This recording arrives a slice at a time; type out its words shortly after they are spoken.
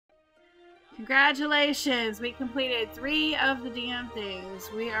Congratulations! We completed 3 of the damn things.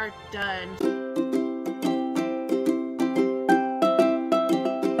 We are done.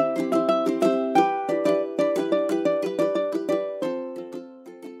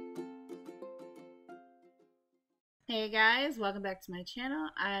 Hey guys, welcome back to my channel.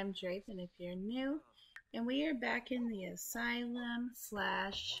 I'm Drape, and if you're new, and we are back in the Asylum /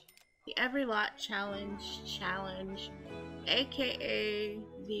 the Every Lot challenge, aka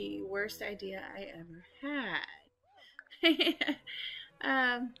the worst idea I ever had.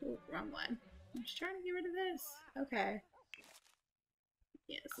 Wrong one. I'm just trying to get rid of this. Okay.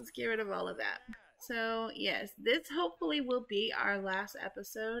 Yes, let's get rid of all of that. So yes, this hopefully will be our last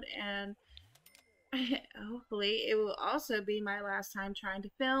episode, and hopefully it will also be my last time trying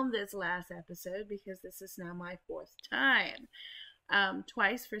to film this last episode, because this is now my 4th time.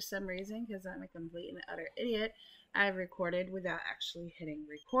 Twice for some reason, because I'm a complete and utter idiot. I recorded without actually hitting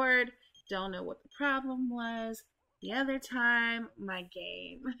record. Don't know what the problem was. The other time, my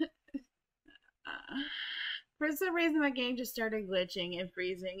game for some reason my game just started glitching and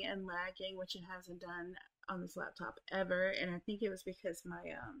freezing and lagging, which it hasn't done on this laptop ever, and I think it was because my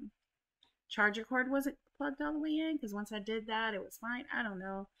charger cord wasn't plugged all the way in, because once I did that it was fine. I don't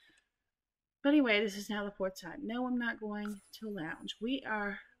know. But anyway, this is now the 4th time. No, I'm not going to lounge. We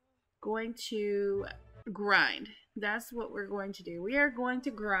are going to grind. That's what we're going to do. We are going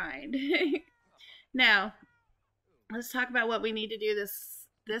to grind. Now, let's talk about what we need to do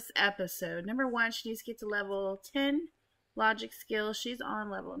this episode. Number 1, she needs to get to level 10 logic skill. She's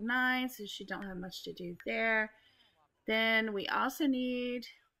on level 9, so she don't have much to do there. Then we also need,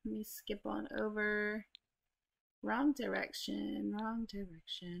 let me skip on over. Wrong direction.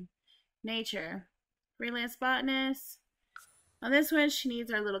 Nature. Freelance botanist. On this one, she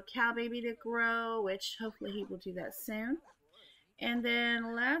needs our little cow baby to grow, which hopefully he will do that soon. And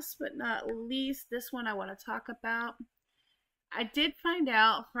then last but not least, this one I want to talk about. I did find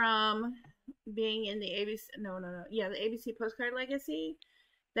out from being in the ABC, the ABC Postcard Legacy,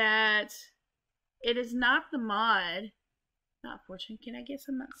 that it is not the mod. Not fortune. Can I get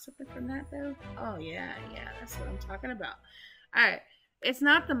something from that though? Oh yeah, that's what I'm talking about. Alright. It's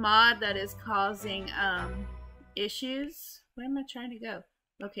not the mod that is causing issues. Where am I trying to go?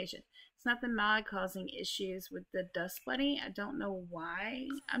 Location. It's not the mod causing issues with the dust bunny. I don't know why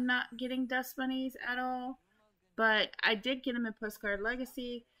I'm not getting dust bunnies at all. But I did get them in Postcard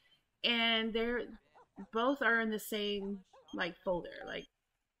Legacy, and they're both are in the same like folder. Like,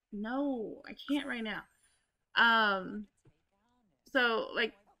 no, I can't right now. So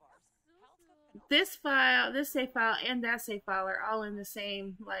like this file, this save file, and that save file are all in the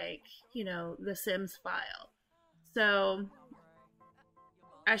same, like, you know, the Sims file. So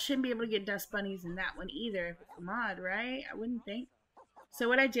I shouldn't be able to get dust bunnies in that one either if it's a mod, right? I wouldn't think. So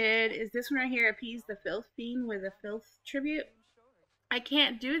what I did is this one right here, appease the filth fiend with a filth tribute. I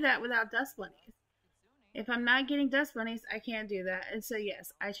can't do that without dust bunnies. If I'm not getting dust bunnies, I can't do that. And so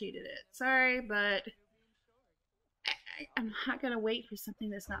yes, I cheated it. Sorry, but I'm not going to wait for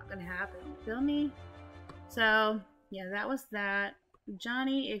something that's not going to happen. Feel me? So yeah, that was that.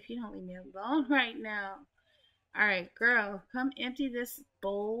 Johnny, if you don't leave me alone right now. Alright, girl, come empty this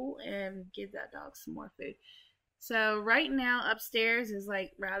bowl and give that dog some more food. So right now upstairs is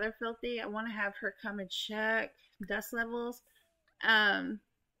like rather filthy. I want to have her come and check dust levels.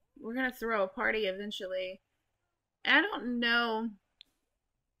 We're gonna throw a party eventually. I don't know.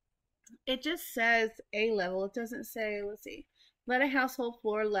 It just says A level. It doesn't say, let's see. Let a household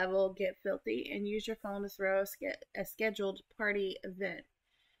floor level get filthy and use your phone to throw a scheduled party event.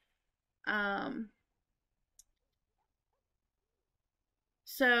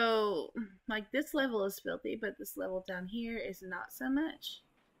 So, like, this level is filthy, but this level down here is not so much.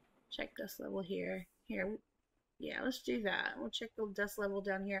 Check this level here. Here, yeah, let's do that. We'll check the dust level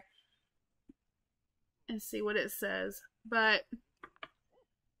down here and see what it says. But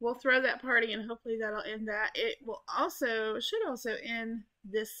we'll throw that party, and hopefully that'll end that. It will also, should also end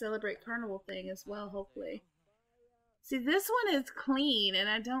this Celebrate Carnival thing as well, hopefully. See, this one is clean, and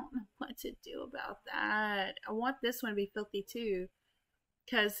I don't know what to do about that. I want this one to be filthy too,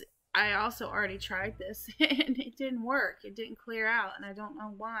 because I also already tried this and it didn't work. It didn't clear out, and I don't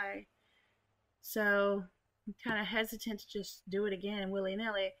know why. So I'm kind of hesitant to just do it again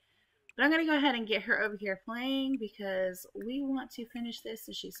willy-nilly. But I'm going to go ahead and get her over here playing, because we want to finish this,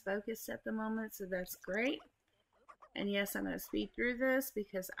 and she's focused at the moment, so that's great. And yes, I'm going to speed through this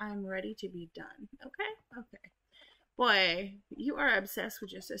because I'm ready to be done. Okay? Okay. Boy, you are obsessed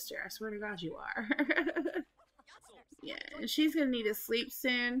with your sister. I swear to God you are. Yeah, and she's going to need to sleep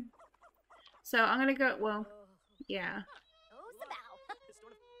soon. So I'm going to go, well, yeah.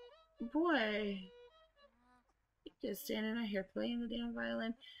 Boy, just standing out here playing the damn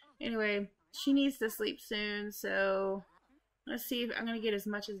violin. Anyway, she needs to sleep soon, so let's see if I'm gonna get as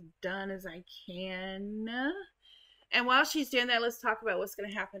much as done as I can. And while she's doing that, let's talk about what's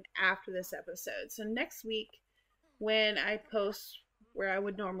gonna happen after this episode. So next week, when I post where I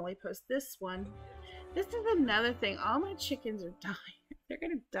would normally post this one, this is another thing. All my chickens are dying. They're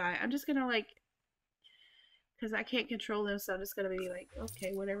gonna die. I'm just gonna like, because I can't control them, so I'm just gonna be like,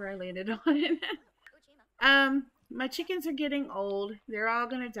 okay, whatever I landed on. My chickens are getting old. They're all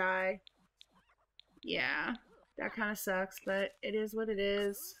gonna die. Yeah, that kind of sucks, but it is what it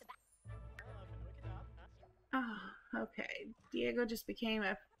is. Oh, okay. Diego just became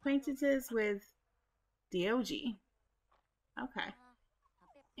acquaintances with DOG. Okay.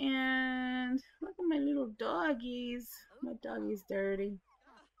 And look at my little doggies. My doggie's dirty.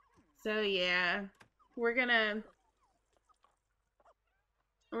 So yeah, we're gonna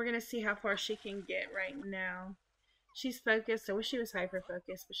see how far she can get right now. She's focused. I wish she was hyper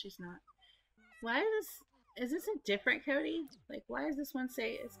focused, but she's not. Why is this a different Cody? Like, why does this one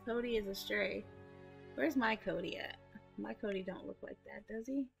say it's Cody is a stray? Where's my Cody at? My Cody don't look like that, does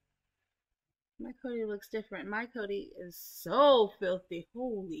he? My Cody looks different. My Cody is so filthy.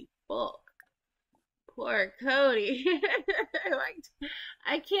 Holy fuck. Poor Cody.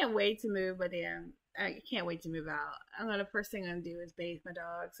 I can't wait to move, but damn, I can't wait to move out. First thing I'm gonna do is bathe my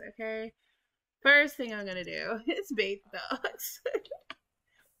dogs, okay? First thing I'm gonna do is bathe dogs.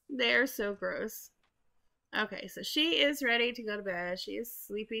 They're so gross. Okay, so she is ready to go to bed. She is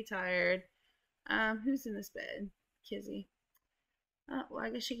sleepy, tired. Who's in this bed? Kizzy. Oh, well, I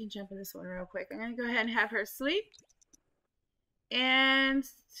guess she can jump in this one real quick. I'm gonna go ahead and have her sleep. And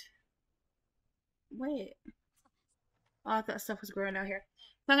wait. Oh, I thought stuff was growing out here.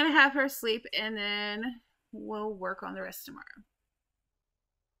 So I'm gonna have her sleep, and then we'll work on the rest tomorrow.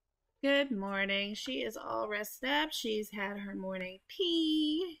 Good morning. She is all rested up. She's had her morning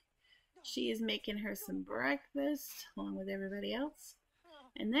pee. She is making her some breakfast along with everybody else.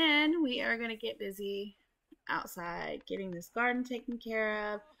 And then we are going to get busy outside getting this garden taken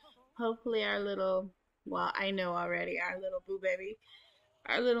care of. Hopefully our little, well, I know already, our little boo baby,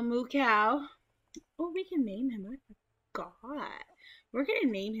 our little moo cow. Oh, we can name him. I forgot. We're going to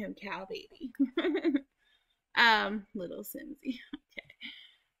name him Cow Baby. Little Simsy. Okay.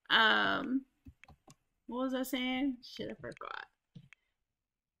 What was I saying? Shit, I forgot.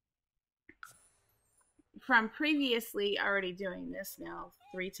 From previously already doing this now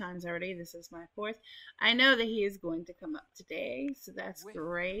 3 times already. This is my 4th. I know that he is going to come up today, so that's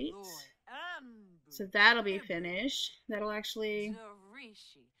great. So that'll be finished. That'll actually...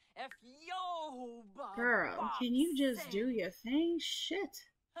 Girl, can you just do your thing? Shit.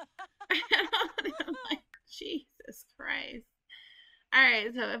 Like, Jesus Christ.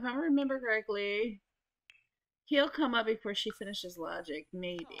 Alright, so if I remember correctly, he'll come up before she finishes logic.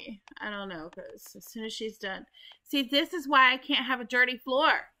 Maybe. I don't know, because as soon as she's done. See, this is why I can't have a dirty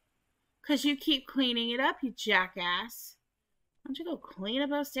floor. Because you keep cleaning it up, you jackass. Why don't you go clean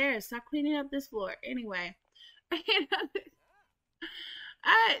up upstairs? Stop cleaning up this floor. Anyway.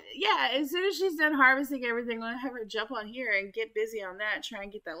 Yeah, as soon as she's done harvesting everything, I'm going to have her jump on here and get busy on that, try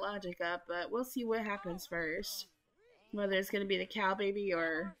and get that logic up. But we'll see what happens first. Whether it's going to be the cow baby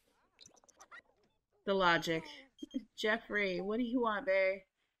or the logic. Jeffrey, what do you want, babe?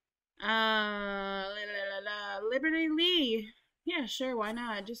 Liberty Lee. Yeah, sure, why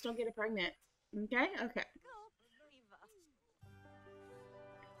not? Just don't get her pregnant. Okay? Okay.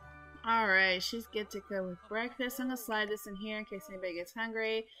 Alright, she's good to go with breakfast. I'm going to slide this in here in case anybody gets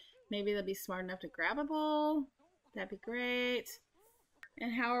hungry. Maybe they'll be smart enough to grab a bowl. That'd be great.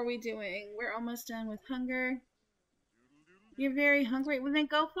 And how are we doing? We're almost done with hunger. You're very hungry. Well, then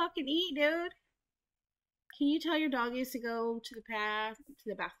go fucking eat, dude. Can you tell your doggies to go to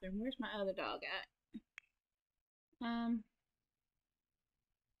the bathroom? Where's my other dog at? Am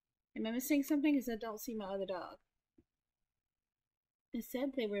I missing something? Because I don't see my other dog. It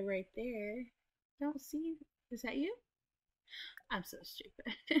said they were right there. Don't see. Is that you? I'm so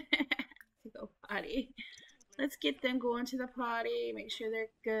stupid. To go potty. Let's get them going to the potty. Make sure they're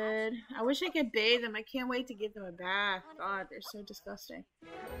good. I wish I could bathe them. I can't wait to give them a bath. God, they're so disgusting.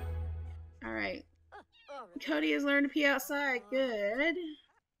 Alright. Cody has learned to pee outside. Good.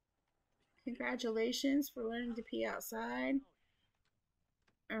 Congratulations for learning to pee outside.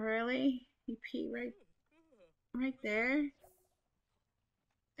 Oh, really? You pee right there?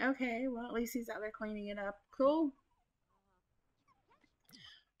 Okay, well, at least he's out there cleaning it up. Cool.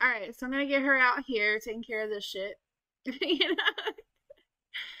 Alright, so I'm gonna get her out here taking care of this shit. You know?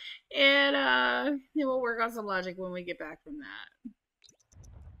 And then we'll work on some logic when we get back from that.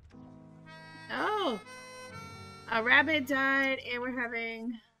 Oh, a rabbit died, and we're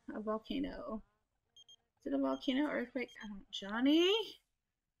having a volcano. Is it a volcano earthquake? Johnny?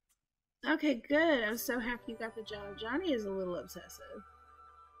 Okay, good. I'm so happy you got the job. Johnny is a little obsessive.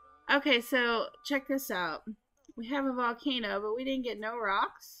 Okay, so check this out. We have a volcano, but we didn't get no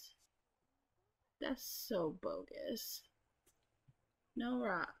rocks. That's so bogus. No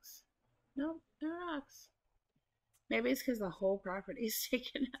rocks. Nope, no rocks. Maybe it's because the whole property is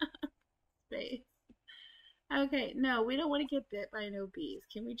taken up space. Okay, no, we don't want to get bit by no bees.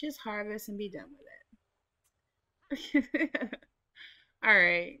 Can we just harvest and be done with it?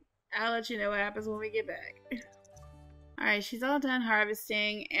 Alright, I'll let you know what happens when we get back. Alright, she's all done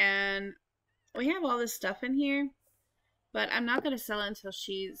harvesting, and we have all this stuff in here, but I'm not going to sell it until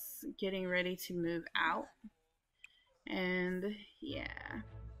she's getting ready to move out. And yeah.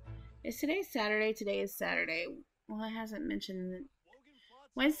 Is today Saturday? Today is Saturday. Well, it hasn't mentioned that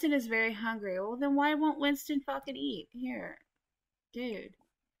Winston is very hungry. Well, then why won't Winston fucking eat? Here. Dude.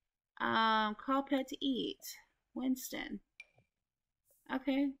 Call pet to eat. Winston.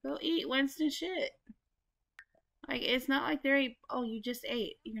 Okay, go eat Winston shit. Like, it's not like they're oh, you just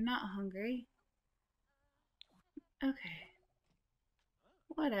ate. You're not hungry. Okay.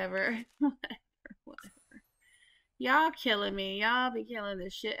 Whatever. Whatever. Y'all killing me. Y'all be killing the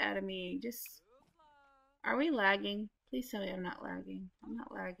shit out of me. Just, are we lagging? Please tell me I'm not lagging. I'm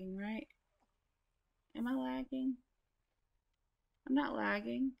not lagging, right? Am I lagging? I'm not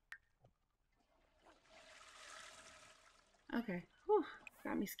lagging. Okay. Whew.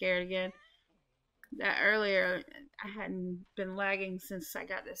 Got me scared again. That earlier, I hadn't been lagging since I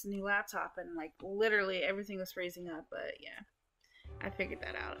got this new laptop, and like literally everything was freezing up, but yeah. I figured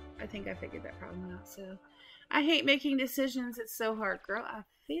that out. I think I figured that problem out, so. I hate making decisions. It's so hard, girl. I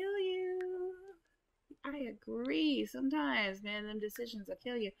feel you. I agree. Sometimes, man, them decisions will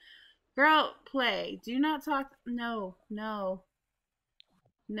kill you. Girl, play. Do not talk. No, no.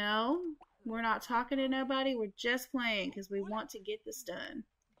 No. We're not talking to nobody. We're just playing because we want to get this done.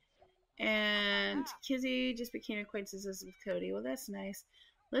 And Kizzy just became acquaintances with Cody. Well, that's nice.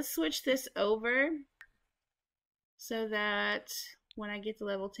 Let's switch this over so that when I get to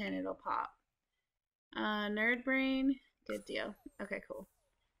level 10, it'll pop. Nerd brain. Good deal. Okay, cool.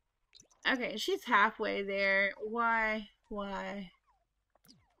 Okay, she's halfway there. Why? Why?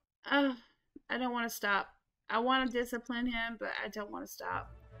 Oh, I don't want to stop. I want to discipline him, but I don't want to stop.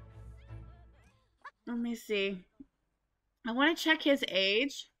 Let me see. I want to check his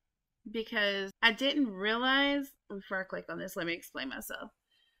age because I didn't realize, before I click on this, let me explain myself.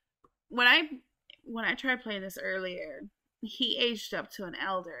 When I tried playing this earlier, he aged up to an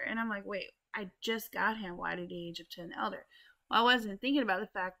elder, and I'm like, wait, I just got him. Why did he age up to an elder? Well, I wasn't thinking about the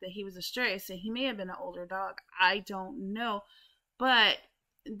fact that he was a stray, so he may have been an older dog. I don't know. But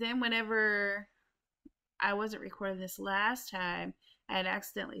then whenever I wasn't recording this last time, I had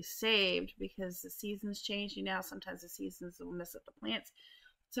accidentally saved because the seasons change. You know, sometimes the seasons will mess up the plants.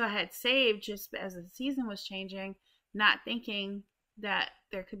 So I had saved just as the season was changing, not thinking that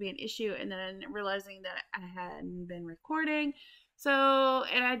there could be an issue, and then realizing that I hadn't been recording. So,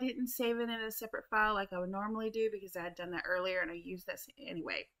 and I didn't save it in a separate file like I would normally do because I had done that earlier and I used that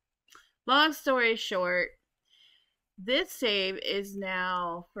anyway. Long story short, this save is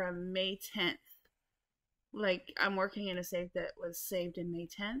now from May 10th. Like, I'm working in a save that was saved in May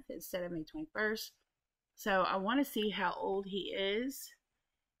 10th instead of May 21st. So I want to see how old he is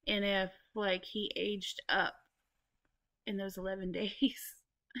and if, like, he aged up in those 11 days.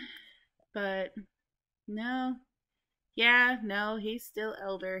 But, no. Yeah, no, he's still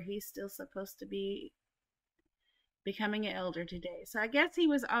elder. He's still supposed to be becoming an elder today. So I guess he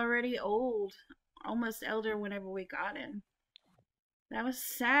was already old, almost elder whenever we got him. That was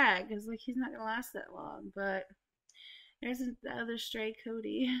sad because like he's not gonna last that long. But there's the other stray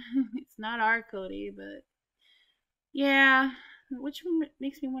Cody. It's not our Cody, but yeah. Which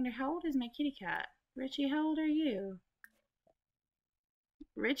makes me wonder, how old is my kitty cat? Richie, how old are you?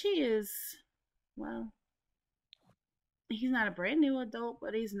 Richie is, well, he's not a brand new adult,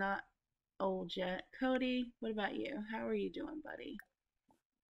 but he's not old yet. Cody, what about you? How are you doing, buddy?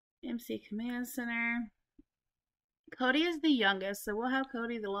 MC Command Center. Cody is the youngest, so we'll have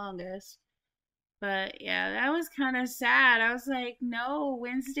Cody the longest. But yeah, that was kind of sad. I was like, no,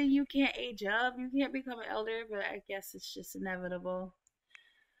 Wednesday, you can't age up. You can't become an elder, but I guess it's just inevitable.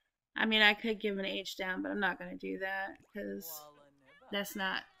 I mean, I could give an age down, but I'm not going to do that because that's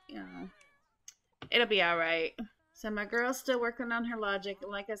not, you know, it'll be all right. So my girl's still working on her logic.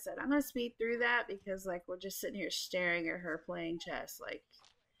 And like I said, I'm going to speed through that because, like, we're just sitting here staring at her playing chess. Like,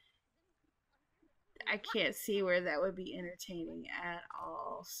 I can't see where that would be entertaining at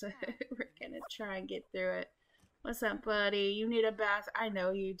all. So we're gonna try and get through it. What's up, buddy? You need a bath? I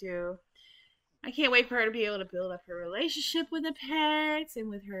know you do. I can't wait for her to be able to build up her relationship with the pets and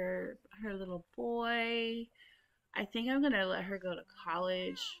with her little boy. I think I'm gonna let her go to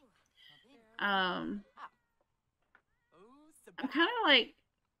college. I'm kind of like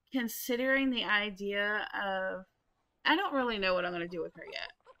considering the idea of I don't really know what I'm gonna do with her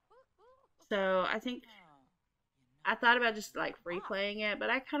yet. So I think I thought about just like free playing it, but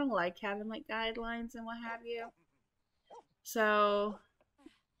I kind of like having like guidelines and what have you. So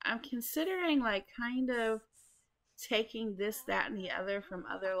I'm considering like kind of taking this, that, and the other from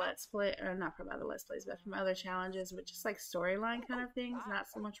other Let's Play, or not from other Let's Plays, but from other challenges, but just like storyline kind of things, not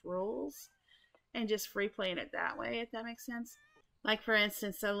so much rules, and just free playing it that way, if that makes sense. Like for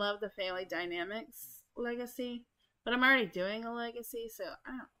instance, I love the Family Dynamics legacy, but I'm already doing a legacy, so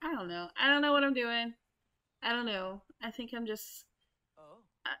I don't know. I don't know what I'm doing. I don't know. I think I'm just.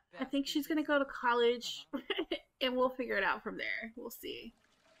 I think she's gonna go to college, and we'll figure it out from there. We'll see.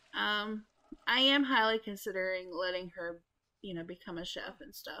 I am highly considering letting her, become a chef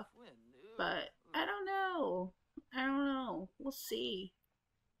and stuff, but I don't know. I don't know. We'll see.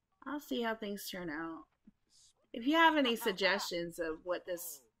 I'll see how things turn out. If you have any suggestions of what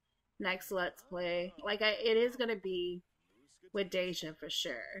this next Let's Play, like it is gonna be with Deja for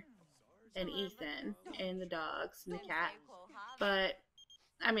sure, and Ethan, and the dogs, and the cat, but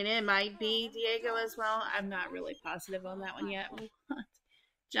I mean, it might be Diego as well. I'm not really positive on that one yet.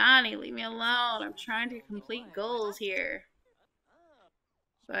 Johnny, leave me alone. I'm trying to complete goals here.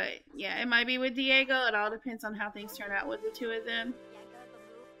 But yeah, it might be with Diego. It all depends on how things turn out with the two of them.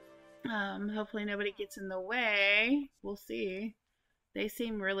 Hopefully nobody gets in the way. We'll see. They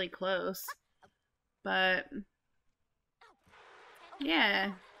seem really close. But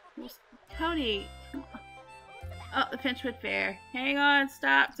yeah. Cody, come on. Oh, the Finchwood Fair. Hang on,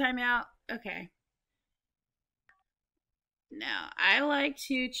 stop, time out. Okay. Now, I like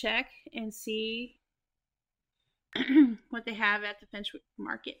to check and see what they have at the Finchwood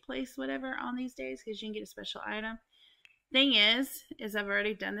Marketplace, whatever, on these days, because you can get a special item. Thing is I've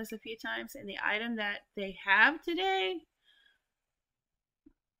already done this a few times, and the item that they have today,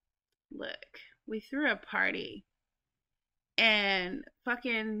 look, we threw a party, and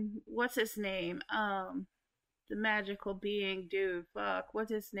fucking, what's his name? The magical being dude, fuck,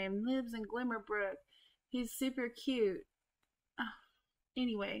 what's his name? Lives in Glimmerbrook. He's super cute. Oh,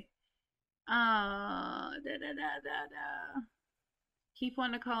 anyway, keep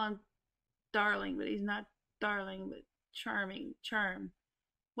wanting to call him Darling, but he's not Darling, but Charm,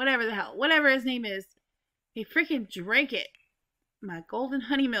 whatever the hell, whatever his name is. He freaking drank it. My golden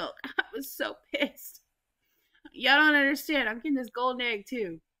honey milk. I was so pissed. Y'all don't understand. I'm getting this golden egg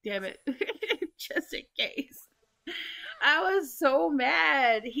too. Damn it. Just in case. I was so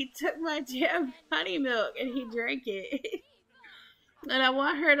mad. He took my damn honey milk and he drank it. And I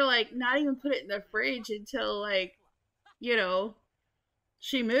want her to like not even put it in the fridge until like,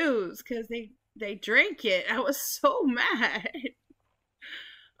 she moves, because they drink it. I was so mad.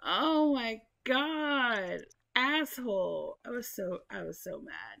 Oh my god. Asshole. I was so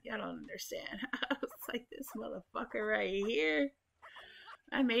mad. Y'all don't understand. I was like, this motherfucker right here.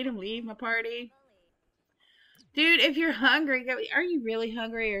 I made him leave my party. Dude, if you're hungry, are you really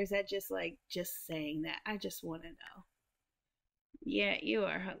hungry, or is that just saying that? I just want to know. Yeah, you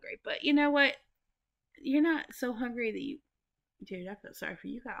are hungry, but you know what? You're not so hungry that you... Dude, I feel sorry for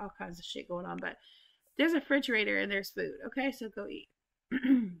you. You got all kinds of shit going on, but there's a refrigerator and there's food, okay? So go eat.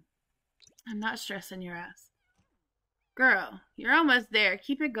 I'm not stressing your ass. Girl, you're almost there.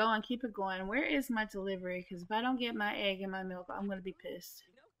 Keep it going, keep it going. Where is my delivery? Because if I don't get my egg and my milk, I'm going to be pissed.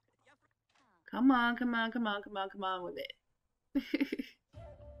 Come on, come on, come on, come on, come on with it.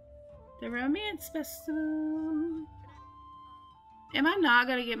 The Romance Festival. Am I not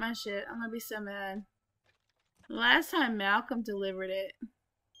going to get my shit? I'm going to be so mad. Last time Malcolm delivered it.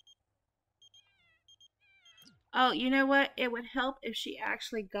 Oh, you know what? It would help if she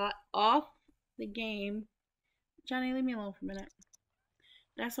actually got off the game. Johnny, leave me alone for a minute.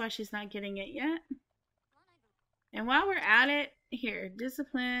 That's why she's not getting it yet. And while we're at it, here,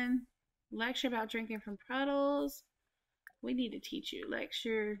 discipline, lecture about drinking from puddles. We need to teach you.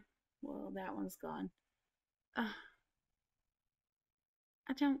 Lecture, well, that one's gone. Ugh.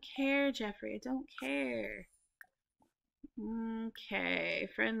 I don't care, Jeffrey. I don't care. Okay,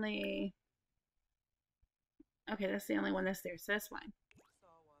 friendly. Okay, that's the only one that's there, so that's fine.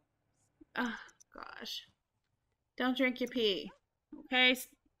 Oh, gosh. Don't drink your pee. Okay?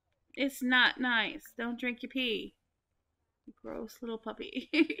 It's not nice. Don't drink your pee. Gross little puppy.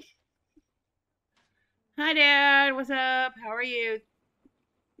 Hi, Dad. What's up? How are you?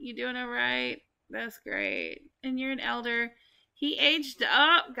 You doing all right? That's great. And you're an elder. He aged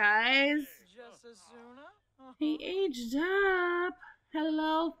up, guys. He aged up.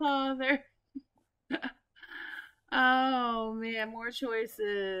 Hello, Father. Oh, man. More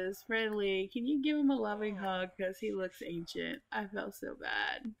choices. Friendly. Can you give him a loving hug? Because he looks ancient. I felt so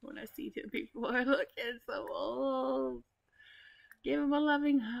bad when I see him before. Looking so old. Give him a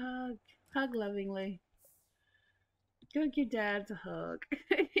loving hug. Hug lovingly. Go give Dad a hug.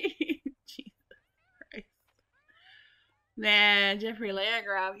 Jesus Christ. Man, Jeffrey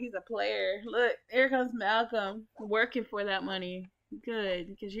Landgraf, he's a player. Look, here comes Malcolm working for that money. Good,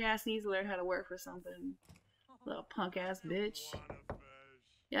 because your ass needs to learn how to work for something. Little punk ass bitch.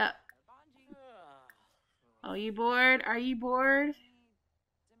 Yep. Oh, you bored? Are you bored?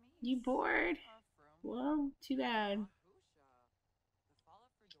 You bored? Well, too bad.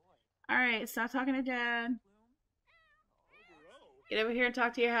 Alright, stop talking to Dad. Get over here and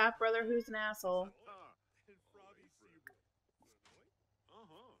talk to your half brother who's an asshole.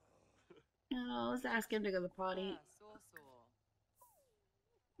 Oh, let's ask him to go to the potty.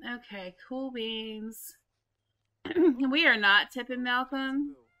 Okay, cool beans. We are not tipping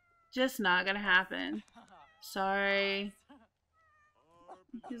Malcolm. Just not gonna happen. Sorry.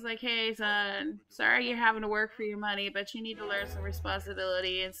 He's like, hey son, sorry you're having to work for your money, but you need to learn some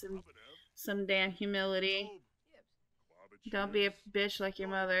responsibility and some damn humility. Don't be a bitch like your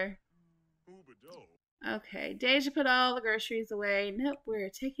mother. Okay, Deja put all the groceries away. Nope,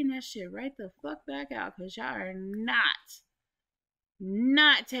 we're taking that shit right the fuck back out because y'all are not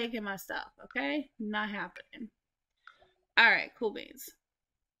taking my stuff, okay? Not happening. Alright, cool beans.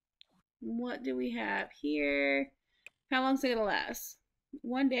 What do we have here? How long's it gonna last?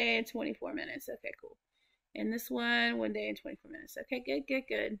 1 day and 24 minutes. Okay, cool. And this one, 1 day and 24 minutes. Okay,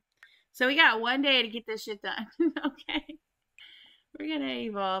 good. So we got 1 day to get this shit done. Okay. We're gonna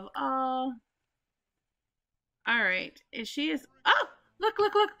evolve all. Alright. And she is. Oh! Look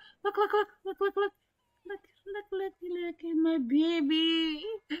at my baby.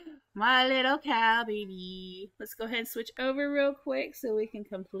 My little cow baby. Let's go ahead and switch over real quick so we can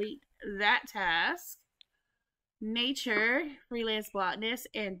complete that task. Nature, freelance botanist,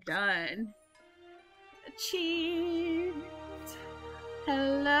 and done. Achieved.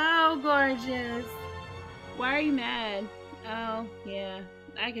 Hello, gorgeous. Why are you mad? Oh, yeah.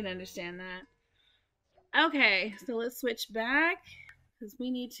 I can understand that. Okay, so let's switch back because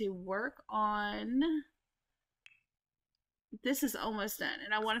we need to work on. This is almost done,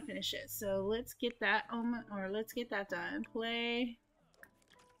 and I want to finish it. So let's get that let's get that done. Play.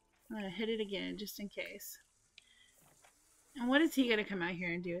 I'm gonna hit it again just in case. And what is he gonna come out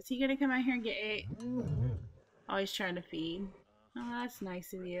here and do? Is he gonna come out here and get ate? Oh, he's trying to feed. Oh, that's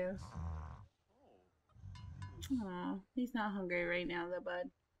nice of you. Oh, he's not hungry right now, though, bud.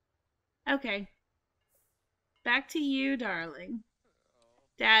 Okay. Back to you, darling.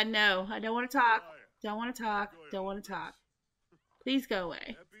 Dad, no. I don't want to talk. Don't want to talk. Don't want to talk. Please go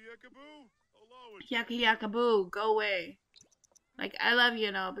away. Yaka boo. Go away. Like, I love you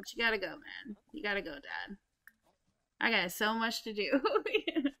and all, but you gotta go, man. You gotta go, Dad. I got so much to do.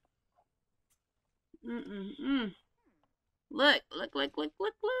 Look.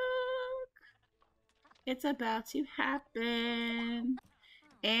 It's about to happen.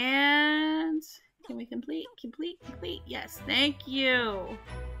 And can we complete? Complete. Yes, thank you.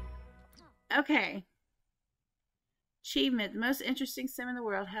 Okay. Achievement, the most interesting sim in the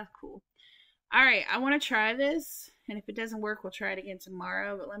world. How cool. Alright, I want to try this. And if it doesn't work, we'll try it again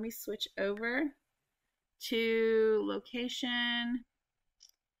tomorrow. But let me switch over to location.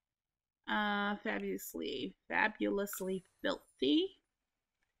 Fabulously filthy.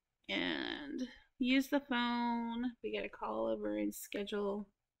 And use the phone. We gotta call over and schedule.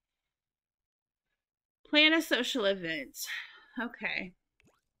 Plan a social event. Okay.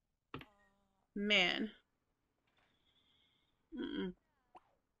 Man.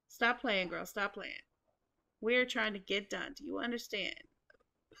 Stop playing, girl. Stop playing. We're trying to get done. Do you understand?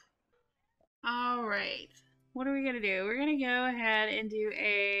 Alright. What are we gonna do? We're gonna go ahead and do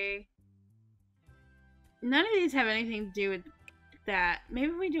a... None of these have anything to do with that.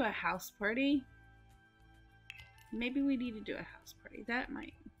 Maybe we do a house party. Maybe we need to do a house party. That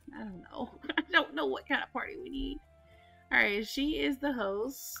might... I don't know. I don't know what kind of party we need. Alright, she is the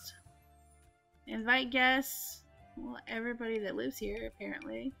host. Invite guests. Well, everybody that lives here,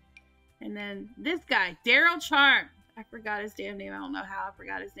 apparently. And then this guy, Daryl Charm. I forgot his damn name. I don't know how I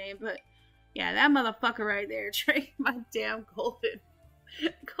forgot his name, but yeah, that motherfucker right there drank my damn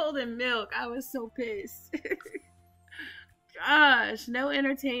golden milk. I was so pissed. gosh. No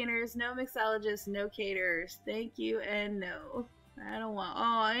entertainers, no mixologists, no caterers. Thank you and no. I don't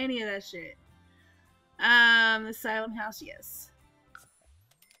want any of that shit. Asylum house, yes.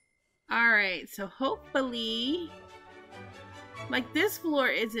 Alright, so hopefully, like, this floor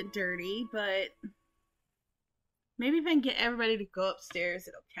isn't dirty, but maybe if I can get everybody to go upstairs,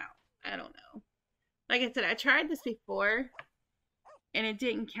 it'll count. I don't know. Like I said, I tried this before, and it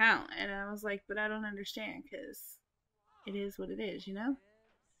didn't count, and I was like, but I don't understand, because it is what it is, you know?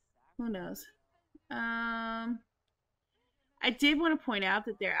 Who knows? I did want to point out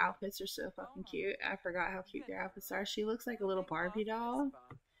that their outfits are so fucking cute. I forgot how cute their outfits are. She looks like a little Barbie doll,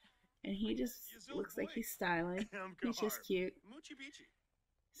 and he just looks like he's styling. He's just cute.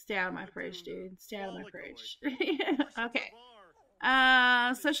 Stay out of my fridge, dude. Stay out of my fridge. Okay.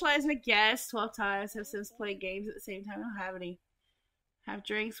 Socialize with guests 12 times. Have Sims play games at the same time. I don't have any. Have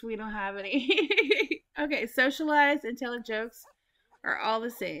drinks. We don't have any. Okay. Socialize and tell jokes are all the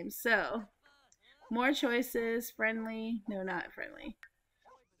same. So, more choices. Friendly. No, not friendly.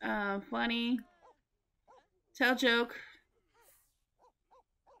 Funny. Tell joke.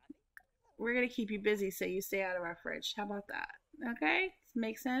 We're going to keep you busy so you stay out of our fridge. How about that? Okay?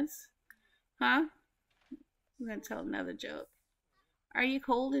 Makes sense? Huh? I'm going to tell another joke. Are you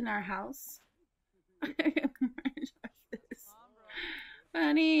cold in our house?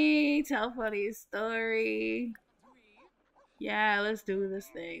 Funny. Tell funny story. Yeah, let's do this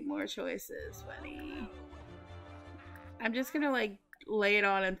thing. More choices. Funny. I'm just going to like lay it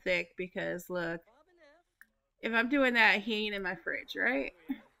on him thick because look, if I'm doing that, he ain't in my fridge, right?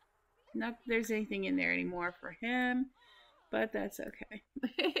 Not that there's anything in there anymore for him, but that's okay.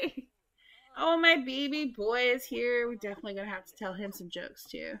 Oh, my baby boy is here. We're definitely going to have to tell him some jokes,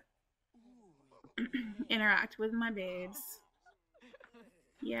 too. Interact with my babes.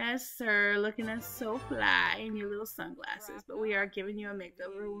 Yes, sir. Looking us so fly in your little sunglasses. But we are giving you a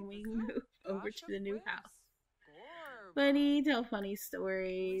makeover when we move over to the new house. Funny, tell funny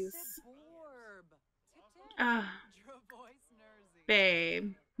stories.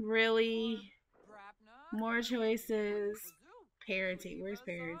 Babe. Really? More choices. Parenting. Where's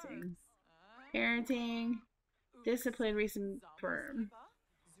parenting? Parenting. Discipline, recent firm.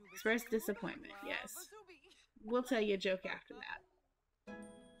 Express disappointment. Yes. We'll tell you a joke after that.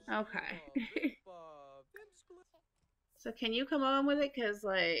 Okay. So can you come on with it? Because,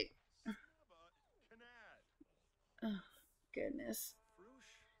 like... Oh, goodness.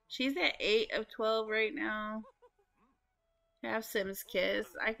 She's at 8 of 12 right now. Have Sims kiss.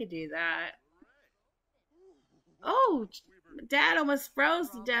 I could do that. Oh! Dad almost froze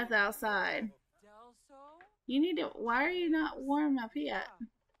to death outside. You need to... Why are you not warm up yet?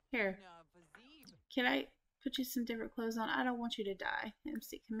 Here. Can I put you some different clothes on? I don't want you to die.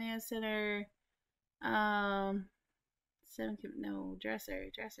 MC Command Center. No, dresser.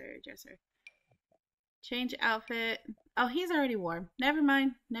 Change outfit. Oh, he's already warm. Never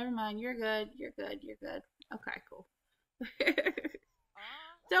mind. You're good. Okay, cool.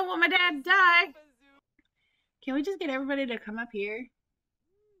 Don't want my dad to die. Can we just get everybody to come up here?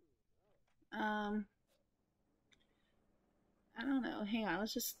 I don't know. Hang on.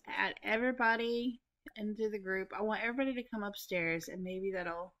 Let's just add everybody into the group. I want everybody to come upstairs and maybe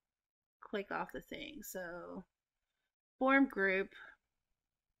that'll click off the thing. So, form group.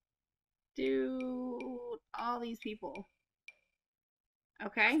 Do all these people.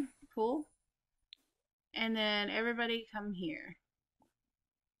 Okay, cool. And then everybody come here.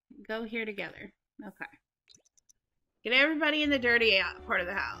 Go here together. Okay. Get everybody in the dirty part of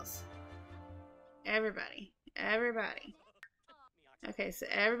the house. Everybody. Okay, so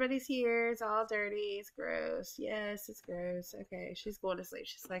everybody's here. It's all dirty. It's gross. Yes, it's gross. Okay, she's going to sleep.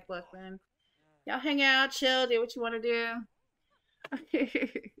 She's like, look, man. Y'all hang out, chill, do what you want to do.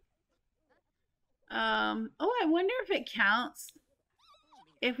 Oh, I wonder if it counts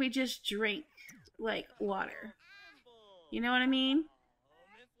if we just drink, like, water. You know what I mean?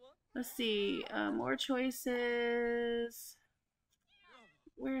 Let's see. More choices.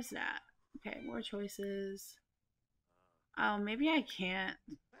 Where's that? Okay, more choices. Oh, maybe I can't.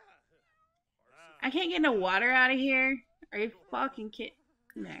 I can't get no water out of here. Are you fucking kidding?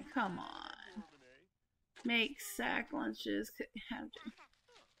 Man, come on. Make sack lunches.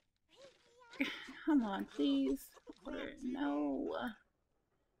 Come on, please. Water. No.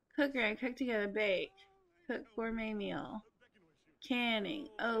 Cook right. Cook together. Bake. Cook gourmet meal. Canning.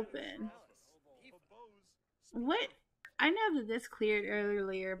 Open. What? I know that this cleared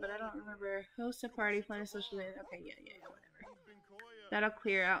earlier, but I don't remember. Host a party, plan a social event. Okay, yeah, whatever. That'll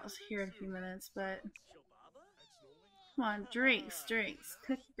clear out here in a few minutes, but... Come on, drinks.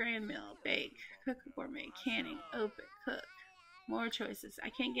 Cook a grand meal. Bake. Cook a gourmet. Canning. Open. Cook. More choices. I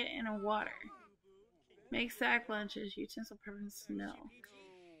can't get in a water. Make sack lunches. Utensil preference. No.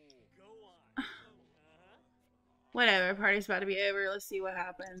 Whatever. Party's about to be over. Let's see what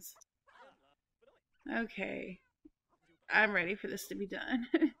happens. Okay. I'm ready for this to be done.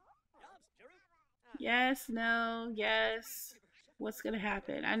 Yes, no, yes. What's gonna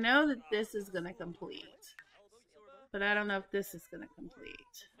happen? I know that this is gonna complete. But I don't know if this is gonna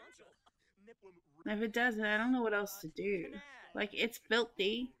complete. And if it doesn't, I don't know what else to do. Like, it's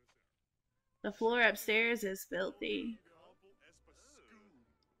filthy. The floor upstairs is filthy.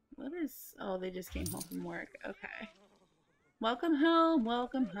 What is... Oh, they just came home from work. Okay. Welcome home.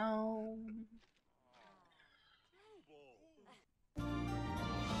 Welcome home.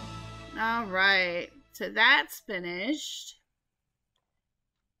 Alright. So that's finished.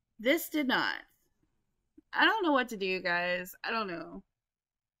 This did not. I don't know what to do, guys. I don't know.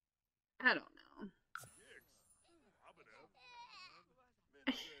 I don't know.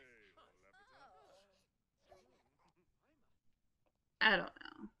 I don't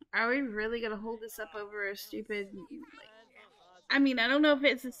know. Are we really gonna hold this up over a stupid, like, I mean, I don't know if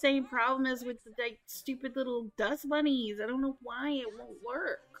it's the same problem as with the, like, stupid little dust bunnies. I don't know why it won't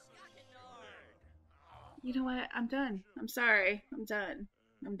work. You know what? I'm done. I'm sorry. I'm done.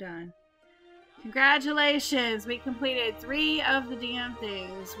 I'm done. Congratulations! We completed 3 of the damn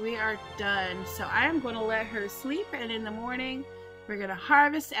things. We are done. So I am going to let her sleep, and in the morning, we're going to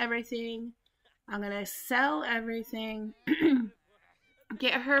harvest everything. I'm going to sell everything.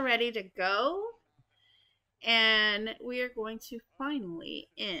 Get her ready to go. And we are going to finally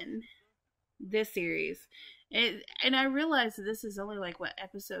end this series. And I realize that this is only like, what,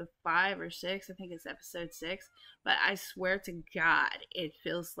 episode 5 or 6? I think it's episode 6. But I swear to God, it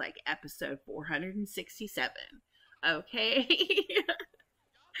feels like episode 467. Okay?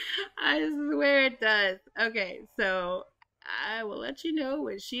 I swear it does. Okay, so I will let you know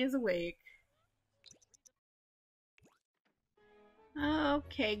when she is awake.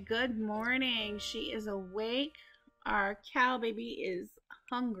 Okay, good morning. She is awake. Our cow baby is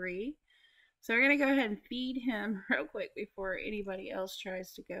hungry. So we're going to go ahead and feed him real quick before anybody else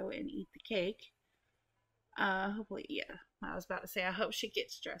tries to go and eat the cake. Hopefully, yeah. I was about to say, I hope she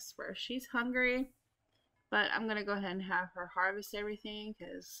gets dressed first. She's hungry. But I'm going to go ahead and have her harvest everything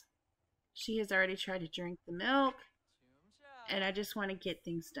because she has already tried to drink the milk. And I just want to get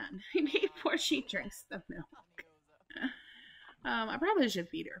things done before she drinks the milk. I probably should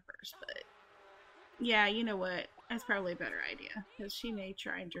feed her first, but yeah, you know what? That's probably a better idea because she may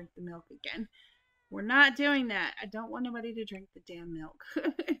try and drink the milk again. We're not doing that. I don't want nobody to drink the damn milk.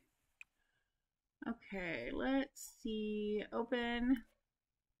 Okay, let's see. Open.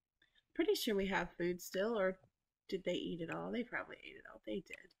 Pretty sure we have food still, or did they eat it all? They probably ate it all. They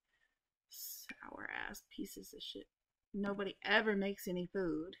did. Sour ass pieces of shit. Nobody ever makes any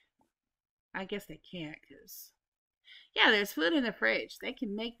food. I guess they can't because... Yeah, there's food in the fridge. They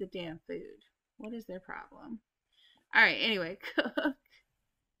can make the damn food. What is their problem? Alright, anyway, cook.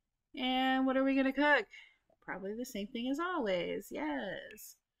 And what are we gonna cook? Probably the same thing as always.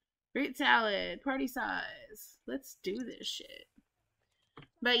 Yes. Fruit salad, party size. Let's do this shit.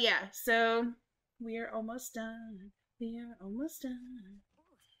 But yeah, so we are almost done. We are almost done.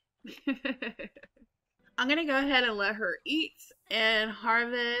 I'm gonna go ahead and let her eat and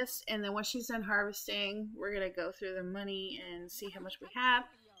harvest, and then once she's done harvesting, we're gonna go through the money and see how much we have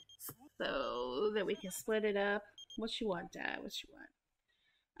so that we can split it up. What you want, Dad? What you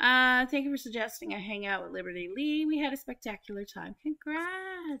want? Thank you for suggesting I hang out with Liberty Lee. We had a spectacular time.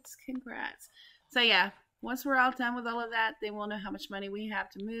 Congrats. Congrats. So yeah, once we're all done with all of that, then we'll know how much money we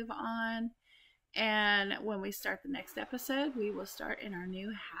have to move on. And when we start the next episode, we will start in our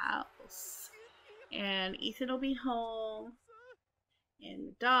new house. And Ethan will be home. And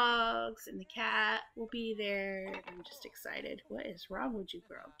the dogs and the cat will be there. I'm just excited. What is wrong with you,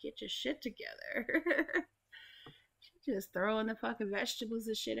 girl? Get your shit together. She's just throwing the fucking vegetables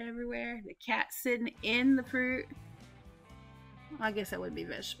and shit everywhere. The cat sitting in the fruit. Well, I guess that would be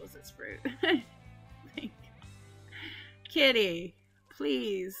vegetables. It's fruit. Thank you. Kitty,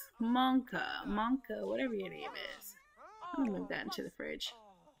 please. Monka, whatever your name is. I'm gonna move that into the fridge.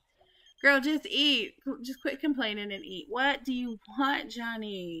 Girl, just eat. Just quit complaining and eat. What do you want,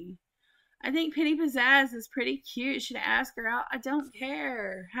 Johnny? I think Penny Pizzazz is pretty cute. You should ask her out. I don't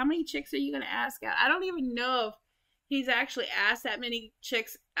care. How many chicks are you going to ask out? I don't even know if he's actually asked that many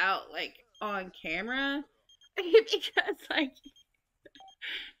chicks out, like, on camera. Because, like,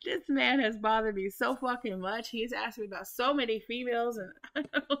 this man has bothered me so fucking much. He's asked me about so many females, and I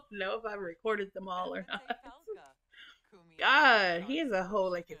don't know if I've recorded them all or not. God, he is a hoe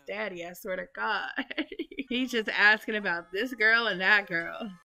like his daddy, I swear to God. He's just asking about this girl and that girl.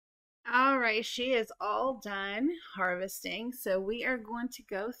 All right, she is all done harvesting. So we are going to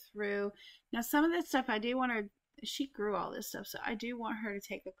go through. Now, some of this stuff I do want her, she grew all this stuff, so I do want her to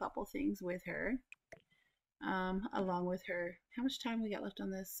take a couple things with her. Along with her. How much time we got left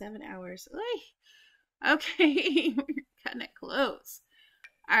on this? 7 hours. Oy. Okay, we're cutting it close.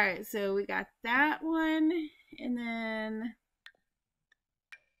 All right, so we got that one, and then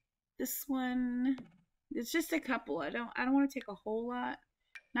this one. It's just a couple. I don't want to take a whole lot.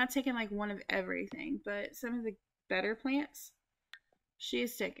 Not taking like one of everything, but some of the better plants she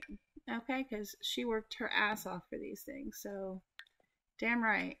is taking. Okay, because she worked her ass off for these things. So, damn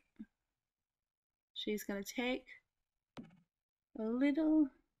right. She's going to take a little.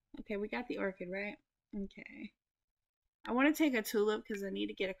 Okay, we got the orchid, right? Okay. I want to take a tulip because I need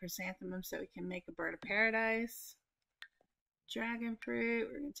to get a chrysanthemum so we can make a bird of paradise. Dragon fruit.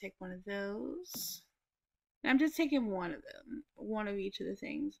 We're going to take one of those. I'm just taking one of them. One of each of the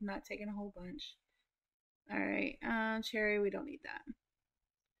things. I'm not taking a whole bunch. Alright. Cherry, we don't need that.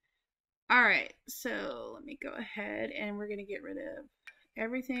 Alright, so let me go ahead and we're going to get rid of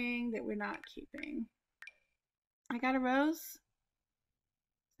everything that we're not keeping. I got a rose. Is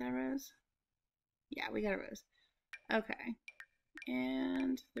that a rose? Yeah, we got a rose. Okay.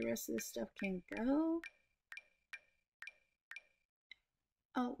 And the rest of this stuff can go.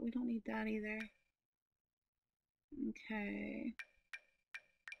 Oh, we don't need that either. Okay.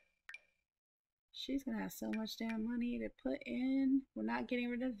 She's gonna have so much damn money to put in. We're not getting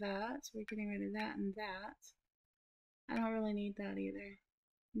rid of that. We're getting rid of that and that. I don't really need that either.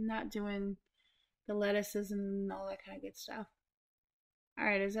 I'm not doing the lettuces and all that kind of good stuff.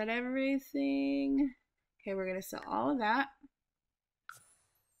 Alright, is that everything? Okay, we're gonna sell all of that.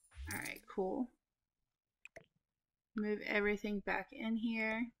 Alright, cool. Move everything back in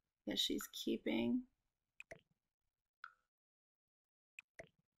here that she's keeping.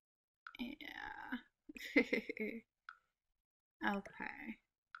 Yeah. Okay.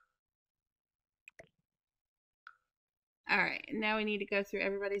 Alright, now we need to go through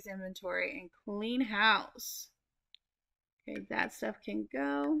everybody's inventory and clean house. Okay, that stuff can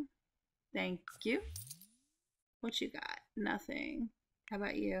go. Thank you. What you got? Nothing. How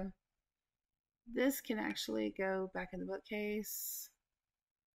about you? This can actually go back in the bookcase.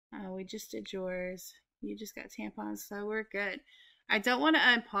 We just did yours. You just got tampons, so we're good. I don't want to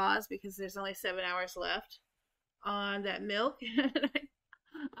unpause because there's only 7 hours left on that milk.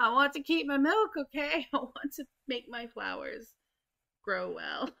 I want to keep my milk, okay? I want to make my flowers grow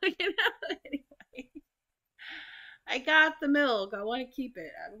well. Anyway. I got the milk. I want to keep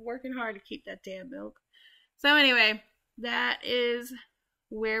it. I'm working hard to keep that damn milk. So anyway, that is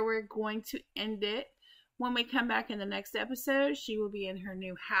where we're going to end it. When we come back in the next episode, she will be in her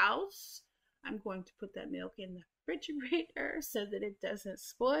new house. I'm going to put that milk in the refrigerator so that it doesn't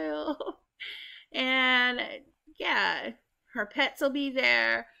spoil. And yeah, her pets will be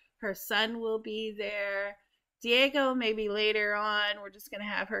there. Her son will be there. Diego, maybe later on, we're just going to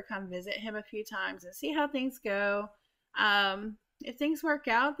have her come visit him a few times and see how things go. If things work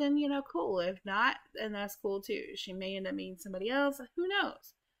out, then, cool. If not, then that's cool too. She may end up meeting somebody else. Who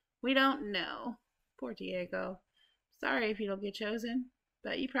knows? We don't know. Poor Diego. Sorry if you don't get chosen,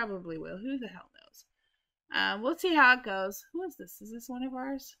 but you probably will. Who the hell knows? We'll see how it goes. Who is this? Is this one of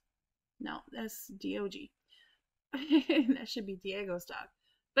ours? No, that's DOG. That should be Diego's dog.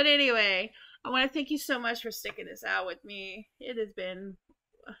 But anyway, I want to thank you so much for sticking this out with me. It has been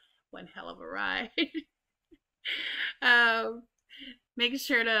one hell of a ride. Make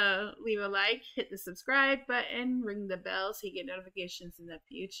sure to leave a like, hit the subscribe button, ring the bell so you get notifications in the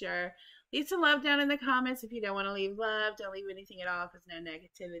future. Leave some love down in the comments if you don't want to leave love. Don't leave anything at all because no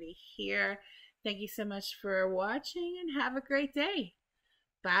negativity here. Thank you so much for watching and have a great day.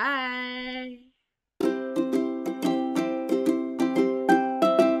 Bye.